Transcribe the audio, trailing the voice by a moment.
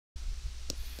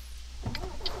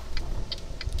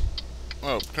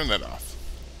Oh, turn that off.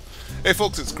 Hey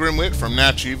folks, it's Grimwit from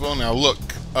Natchevo. Now look,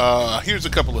 here's a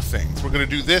couple of things. We're going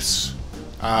to do this.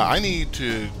 I need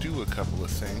to do a couple of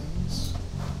things.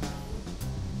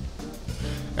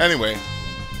 Anyway,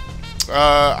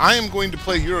 I am going to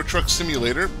play Euro Truck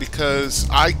Simulator because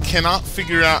I cannot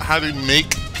figure out how to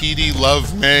make PD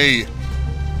love me.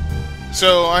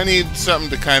 So I need something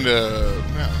to kind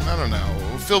of, I don't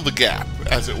know, fill the gap,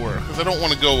 as it were. Because I don't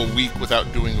want to go a week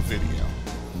without doing a video.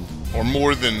 Or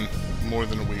more than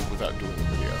a week without doing a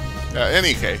video.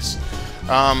 Any case,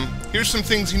 here's some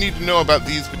things you need to know about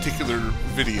these particular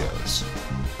videos.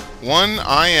 One,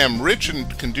 I am rich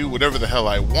and can do whatever the hell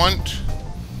I want.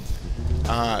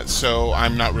 So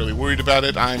I'm not really worried about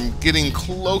it. I'm getting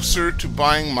closer to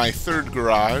buying my third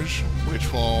garage,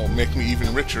 which will make me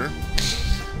even richer.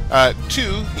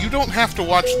 Two, you don't have to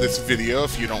watch this video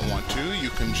if you don't want to.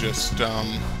 You can just,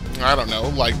 I don't know,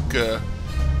 like,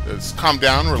 just calm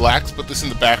down, relax, put this in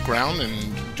the background,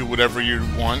 and do whatever you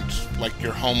want, like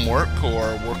your homework,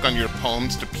 or work on your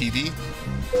poems to PD,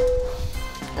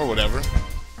 or whatever.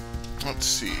 Let's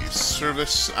see,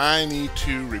 service, I need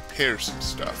to repair some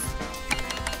stuff.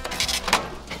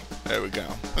 There we go.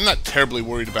 I'm not terribly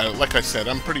worried about it. Like I said,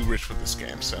 I'm pretty rich with this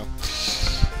game, so.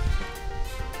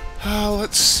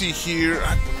 Let's see here.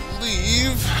 I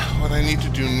believe what I need to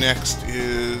do next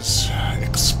is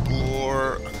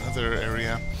explore another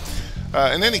area.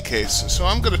 In any case, so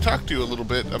I'm going to talk to you a little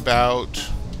bit about,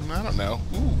 I don't know,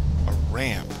 a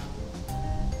ramp.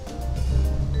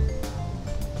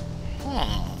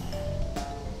 Huh.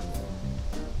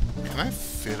 Can I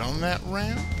fit on that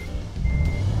ramp?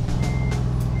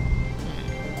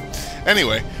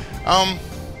 Anyway,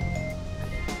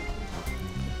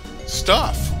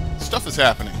 Stuff is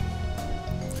happening.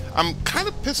 I'm kind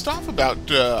of pissed off about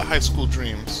High School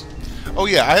Dreams. Oh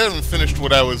yeah, I haven't finished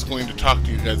what I was going to talk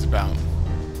to you guys about.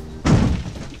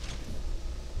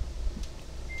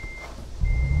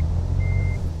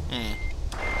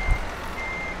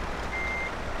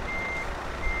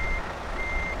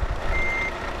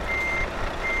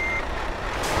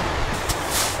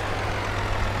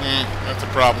 That's a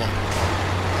problem.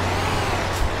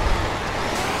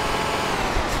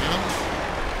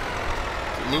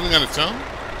 Is it moving on its own?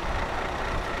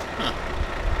 Huh.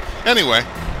 Anyway.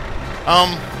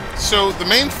 So the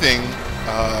main thing,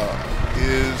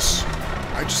 is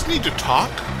I just need to talk.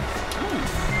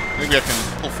 Ooh, maybe I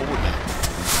can pull forward now.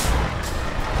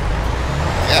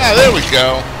 Yeah, there we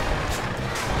go.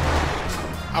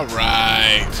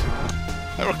 Alright.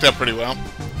 That worked out pretty well.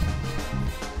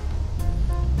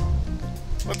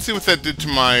 Let's see what that did to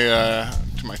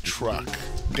my truck.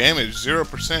 Damage,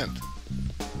 0%.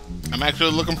 I'm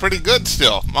actually looking pretty good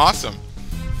still. Awesome.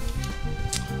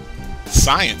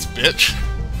 Science, bitch.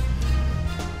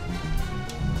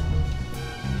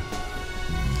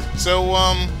 So,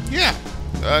 yeah.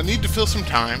 Need to fill some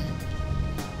time.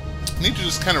 Need to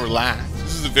just kind of relax.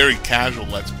 This is a very casual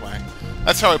Let's Play.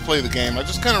 That's how I play the game. I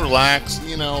just kind of relax,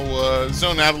 you know,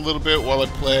 zone out a little bit while I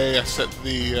play. I set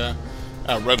the,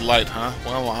 red light, huh?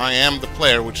 Well, I am the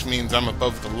player, which means I'm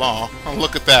above the law. Oh,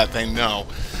 look at that, they know.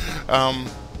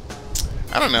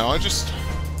 I don't know, I just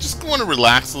want to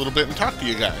relax a little bit and talk to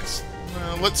you guys.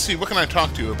 Let's see, what can I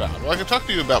talk to you about? Well, I can talk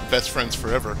to you about Best Friends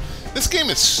Forever. This game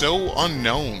is so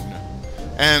unknown,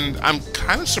 and I'm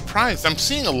kind of surprised. I'm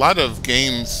seeing a lot of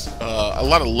games, a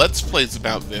lot of Let's Plays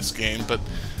about this game, but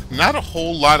not a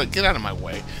whole lot of, get out of my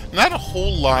way, not a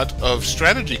whole lot of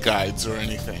strategy guides or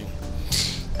anything.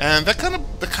 And that kind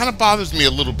of bothers me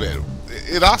a little bit.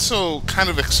 It also kind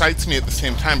of excites me at the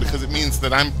same time because it means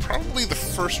that I'm probably the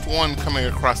first one coming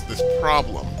across this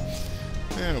problem.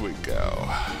 There we go.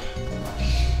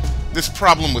 This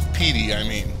problem with PD, I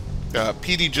mean.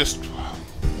 PD just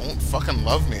won't fucking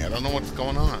love me. I don't know what's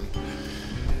going on.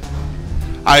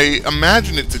 I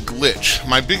imagine it's a glitch.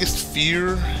 My biggest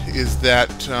fear is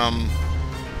that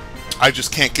I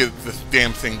just can't get the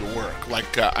damn thing to work.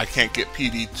 Like, I can't get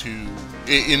PD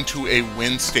into a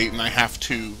win state and I have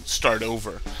to start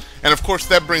over. And of course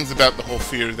that brings about the whole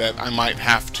fear that I might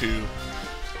have to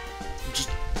just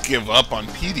give up on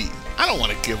PD. I don't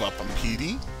want to give up on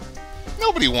PD.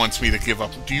 Nobody wants me to give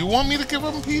up. Do you want me to give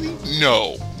up on PD?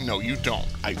 No. No, you don't.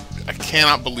 I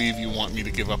cannot believe you want me to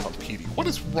give up on PD. What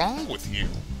is wrong with you?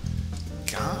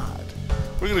 God.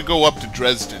 We're going to go up to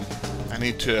Dresden. I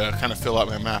need to kind of fill out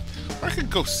my map. Or I could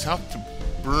go south to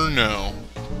Brno.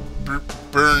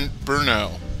 Brno.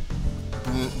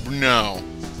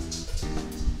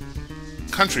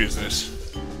 Country is this?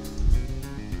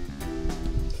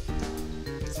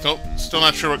 Still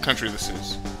not sure what country this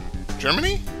is.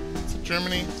 Germany? Is it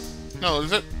Germany? No, is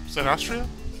that Austria?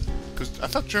 Because I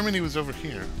thought Germany was over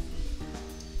here.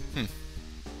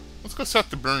 Let's go south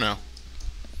to Brno.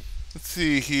 Let's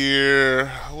see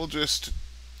here. We'll just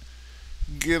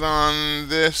get on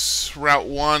this Route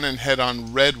 1 and head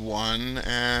on Red 1,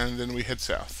 and then we head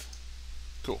south.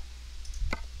 Cool.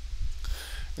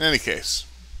 In any case.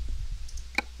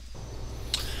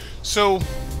 So,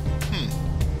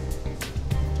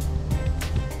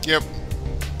 Yep.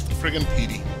 Friggin'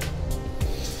 Petey.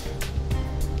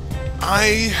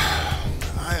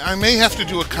 I may have to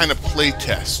do a kind of play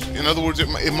test. In other words,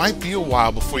 it might be a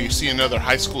while before you see another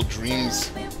High School Dreams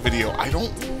video. I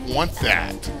don't want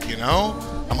that, you know?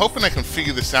 I'm hoping I can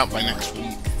figure this out by next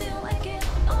week.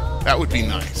 That would be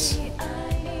nice.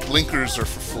 Blinkers are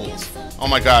for fools. Oh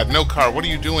my god, no car, what are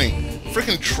you doing?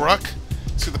 Frickin' truck?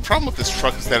 See, the problem with this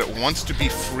truck is that it wants to be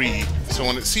free, so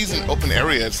when it sees an open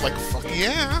area, it's like, fuck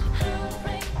yeah!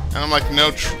 And I'm like,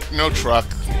 no truck.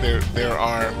 There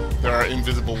are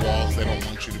invisible walls. They don't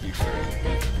want you to be free.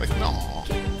 Like, no.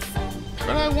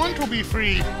 But I want to be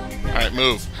free. All right,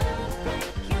 move.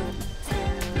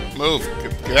 Move.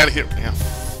 Get out of here, man.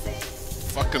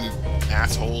 Fucking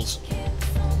assholes.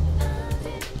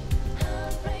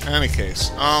 In any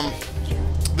case,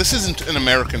 this isn't an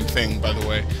American thing, by the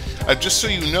way. Just so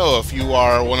you know, if you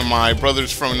are one of my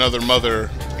brothers from another mother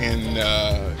in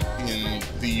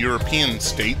the European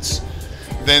states,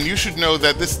 then you should know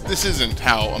that this isn't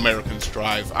how Americans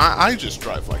drive. I just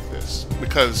drive like this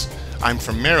because I'm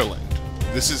from Maryland.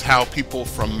 This is how people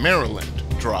from Maryland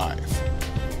drive.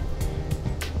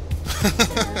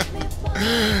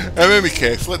 In any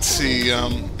case, let's see.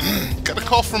 Got a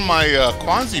call from my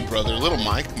quasi brother, little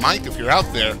Mike. Mike, if you're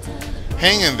out there,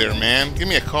 hang in there, man. Give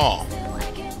me a call.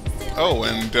 Oh,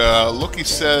 and Lookie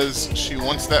says she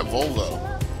wants that Volvo.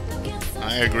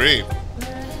 I agree.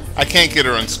 I can't get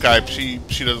her on Skype.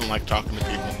 She doesn't like talking to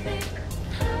people.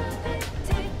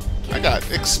 I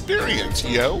got experience,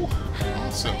 yo.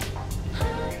 Awesome.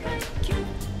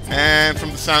 And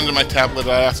from the sound of my tablet,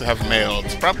 I also have mail.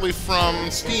 It's probably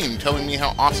from Steam telling me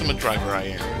how awesome a driver I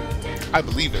am. I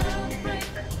believe it.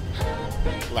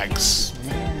 Like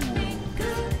smooth.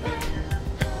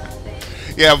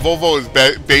 Yeah, Volvo is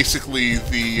basically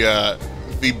the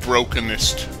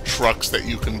brokenest trucks that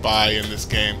you can buy in this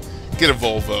game. Get a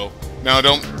Volvo. Now,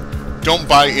 don't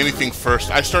buy anything first.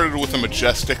 I started with a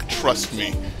Majestic. Trust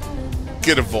me.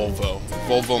 Get a Volvo.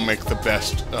 Volvo make the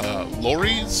best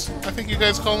lorries, I think you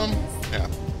guys call them. Yeah,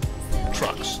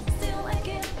 trucks.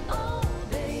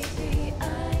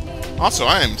 Also,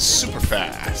 I am super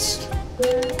fast.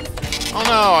 Oh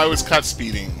no, I was caught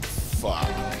speeding. Fuck.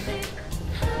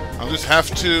 I'll just have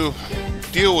to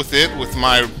deal with it with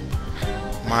my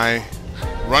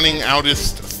running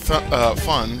outest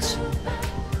funds.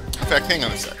 In fact, hang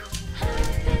on a sec.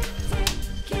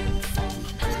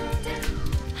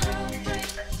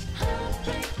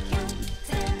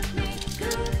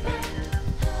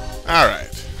 All right.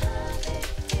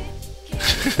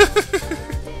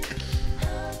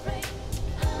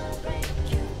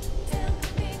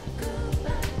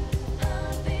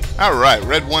 All right,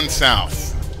 Red 1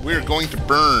 South. We're going to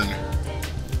burn.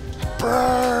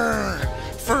 Burn!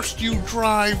 First you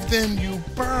drive, then you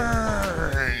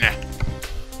burn.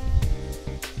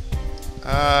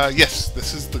 Yes,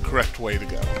 this is the correct way to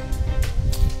go.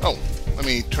 Oh, let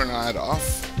me turn that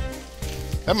off.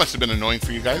 That must have been annoying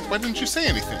for you guys. Why didn't you say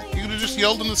anything? You could have just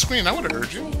yelled on the screen. I would have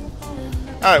heard you.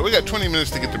 Alright, we got 20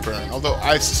 minutes to get to burn. Although,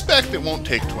 I suspect it won't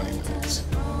take 20 minutes.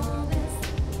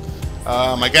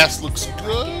 My gas looks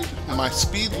good. My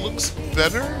speed looks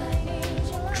better.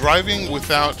 Driving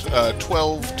without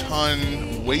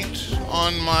 12-ton weight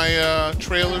on my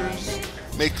trailers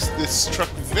makes this truck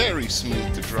very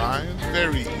smooth to drive.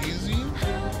 Very easy.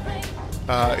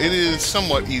 It is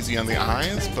somewhat easy on the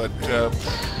eyes, but...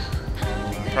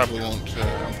 I probably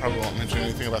won't mention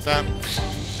anything about that.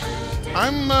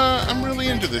 I'm really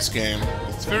into this game.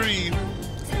 It's very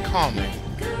calming.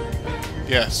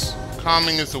 Yes,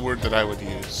 calming is the word that I would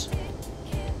use.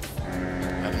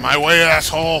 Out of my way,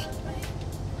 asshole!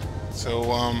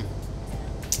 So, in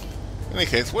any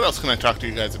case, what else can I talk to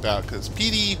you guys about? Because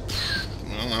PD,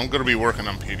 well, I'm going to be working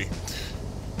on PD.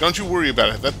 Don't you worry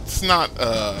about it. That's not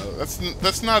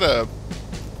a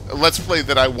Let's Play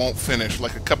that I won't finish,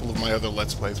 like a couple of my other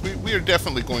Let's Plays. We are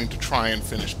definitely going to try and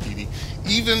finish PD,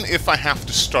 even if I have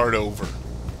to start over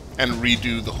and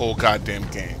redo the whole goddamn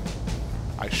game.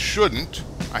 I shouldn't.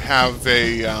 I have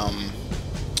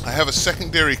a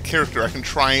secondary character I can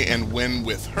try and win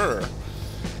with her,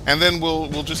 and then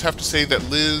we'll just have to say that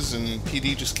Liz and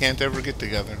PD just can't ever get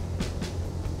together.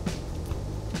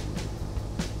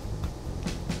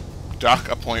 Doc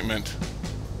appointment.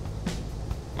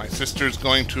 My sister's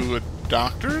going to a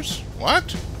doctor's?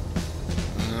 What?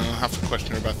 have to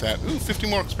question her about that. Ooh, 50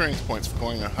 more experience points for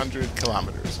going 100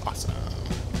 kilometers. Awesome.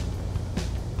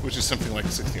 Which is something like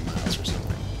 60 miles or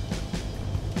something.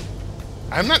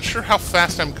 I'm not sure how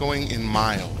fast I'm going in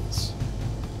miles.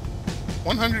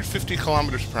 150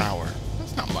 kilometers per hour.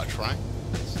 That's not much, right?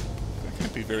 That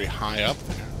can't be very high up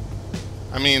there.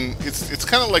 I mean, it's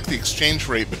kind of like the exchange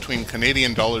rate between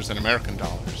Canadian dollars and American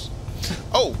dollars.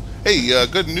 Oh, hey,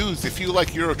 good news if you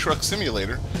like Euro Truck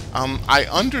Simulator. I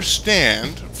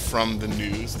understand from the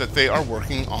news that they are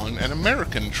working on an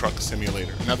American truck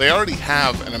simulator. Now, they already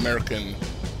have an American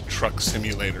truck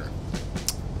simulator.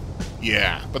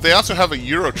 Yeah, but they also have a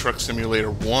Euro Truck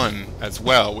Simulator 1 as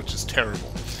well, which is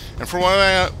terrible. And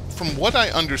from what I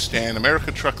understand,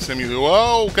 American Truck Simulator...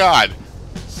 Oh, God!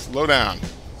 Slow down.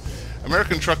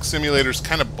 American Truck Simulator is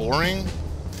kind of boring,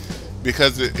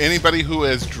 because anybody who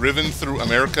has driven through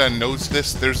America knows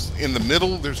this. In the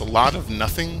middle, there's a lot of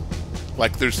nothing.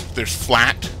 Like, there's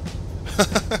flat.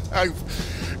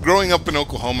 Growing up in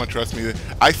Oklahoma, trust me,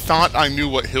 I thought I knew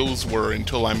what hills were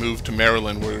until I moved to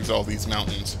Maryland, where there's all these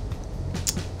mountains.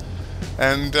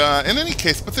 And in any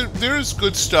case, but there is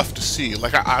good stuff to see.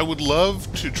 Like, I would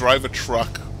love to drive a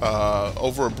truck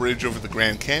over a bridge over the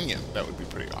Grand Canyon. That would be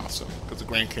pretty awesome, because the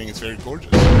Grand Canyon is very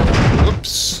gorgeous.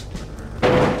 Oops.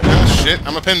 Ah, shit,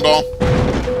 I'm a pinball.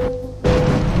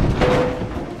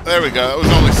 There we go, that was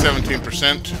only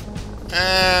 17%.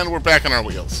 And we're back on our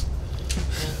wheels.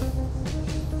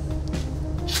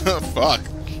 Fuck.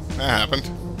 That happened. I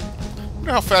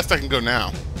wonder how fast I can go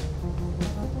now.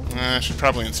 I should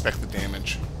probably inspect the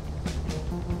damage.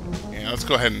 Yeah, let's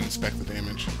go ahead and inspect the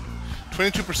damage.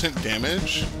 22%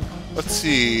 damage. Let's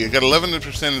see, I got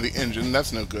 11% of the engine,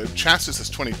 that's no good. Chassis is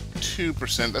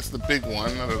 22%, that's the big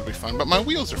one, that'll be fun. But my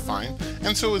wheels are fine,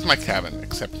 and so is my cabin,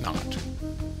 except not.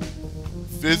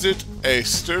 Visit a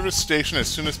service station as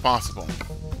soon as possible.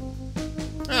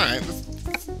 Alright,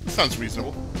 that sounds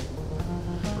reasonable.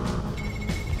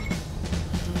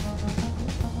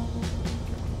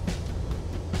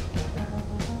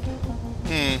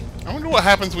 I wonder what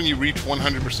happens when you reach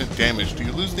 100% damage. Do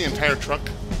you lose the entire truck?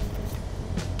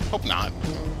 Hope not.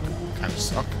 Kind of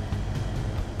suck.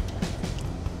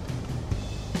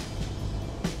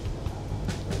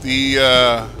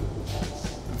 The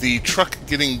truck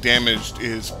getting damaged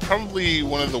is probably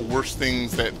one of the worst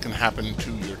things that can happen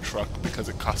to your truck because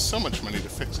it costs so much money to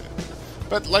fix it.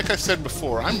 But like I said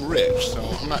before, I'm rich, so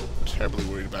I'm not terribly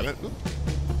worried about it. Oop.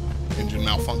 Engine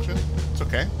malfunction. It's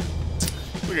okay.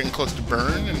 We're getting close to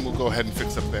burn, and we'll go ahead and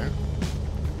fix up there.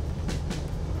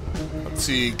 Let's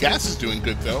see, gas is doing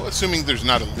good though, assuming there's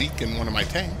not a leak in one of my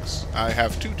tanks. I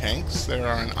have 2 tanks. They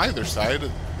are on either side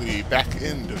of the back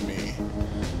end of me.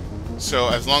 So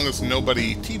as long as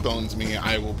nobody T-bones me,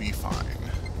 I will be fine.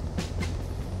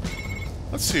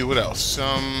 Let's see, what else?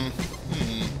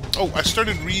 Oh, I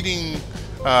started reading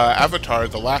Avatar,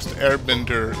 The Last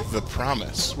Airbender, The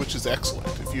Promise, which is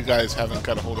excellent. If you guys haven't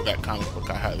got a hold of that comic book,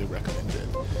 I highly recommend it.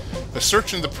 The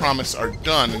Search and The Promise are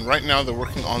done, and right now they're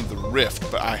working on The Rift,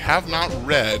 but I have not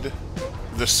read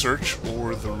The Search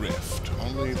or The Rift.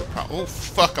 Only The Promise. Oh,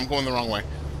 fuck, I'm going the wrong way.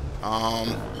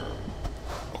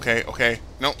 Okay.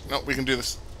 No, we can do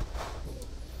this.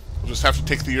 We'll just have to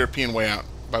take the European way out,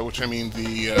 by which I mean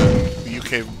the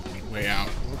UK way out.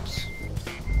 Whoops.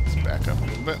 Let's back up a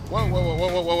little bit.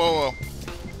 Whoa.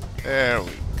 There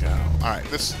we go. Alright,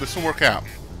 this will work out.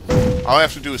 All I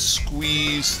have to do is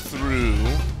squeeze through.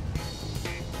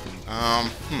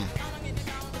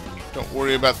 Don't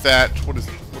worry about that. What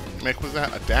make was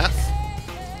that? A DAF?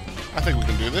 I think we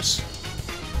can do this.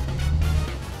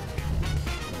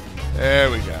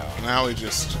 There we go. Now we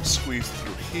just squeeze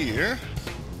through here.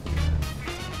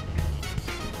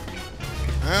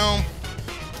 Well,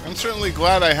 I'm certainly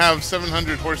glad I have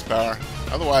 700 horsepower.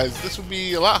 Otherwise, this would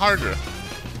be a lot harder.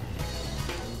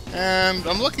 And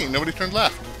I'm looking. Nobody turned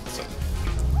left. So,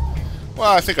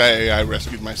 well, I think I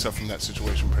rescued myself from that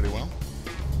situation pretty well.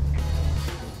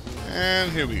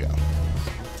 And here we go.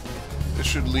 This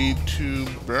should lead to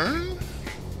Burn?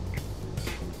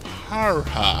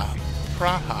 Praha.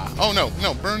 Oh,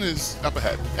 no, Burn is up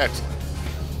ahead. Excellent.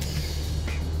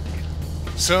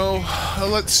 So,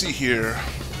 let's see here.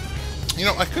 You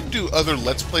know, I could do other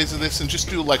Let's Plays of this and just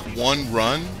do like one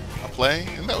run a play,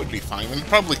 and that would be fine. And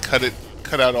probably cut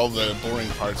out all the boring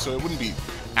parts, so it wouldn't be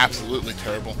absolutely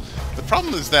terrible. The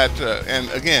problem is that, and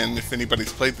again, if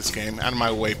anybody's played this game, out of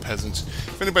my way, peasants,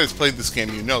 if anybody's played this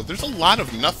game, you know, there's a lot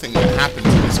of nothing that happens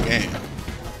in this game.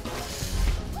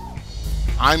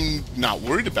 I'm not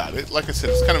worried about it. Like I said,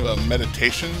 it's kind of a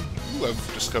meditation. Ooh,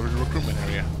 I've discovered a recruitment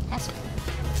area. Awesome.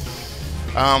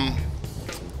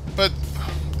 But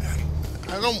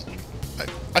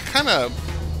I kind of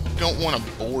don't want to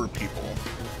bore people.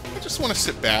 I just want to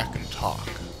sit back and talk.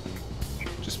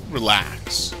 Just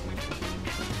relax.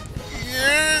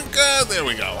 Yeah, God, there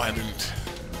we go. I didn't...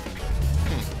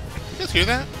 You guys hear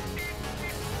that?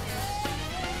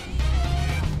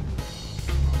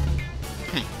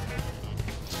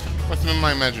 Must have been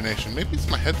my imagination. Maybe it's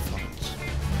my headphones.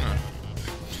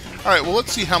 Alright, well,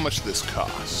 let's see how much this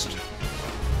cost.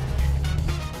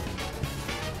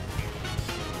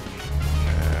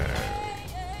 There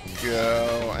we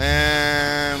go.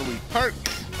 And we park.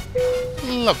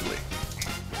 Lovely.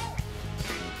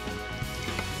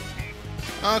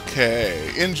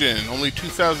 Okay, engine, only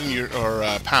 2,000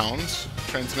 pounds.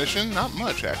 Transmission, not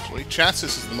much actually. Chassis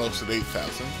is the most at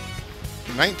 8,000.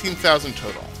 19,000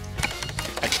 total.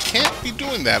 I can't be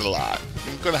doing that a lot.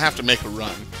 I'm gonna have to make a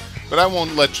run, but I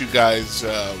won't let you guys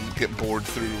get bored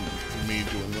through me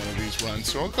doing one of these runs.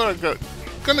 So I'm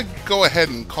gonna go ahead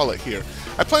and call it here.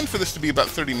 I planned for this to be about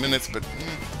 30 minutes, but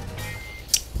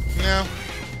no,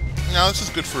 this is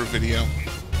good for a video.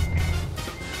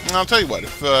 And I'll tell you what,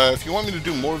 if you want me to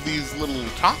do more of these little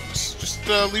talks, just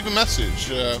leave a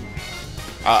message.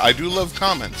 I do love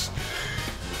comments,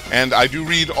 and I do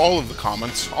read all of the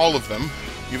comments, all of them,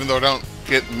 even though I don't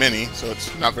get many, so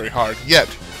it's not very hard. Yet,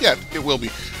 it will be.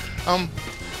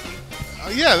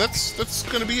 Yeah, that's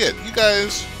gonna be it. You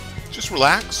guys, just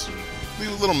relax.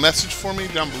 Leave a little message for me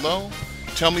down below.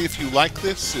 Tell me if you like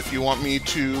this, if you want me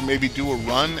to maybe do a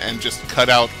run and just cut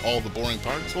out all the boring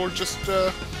parts, or just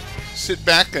sit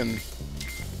back and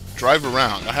drive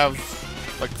around. I have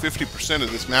like 50%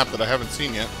 of this map that I haven't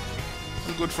seen yet.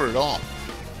 I'm good for it all.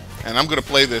 And I'm gonna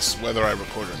play this whether I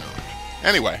record or not.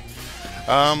 Anyway,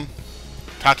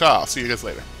 ta-ta, I'll see you guys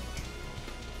later.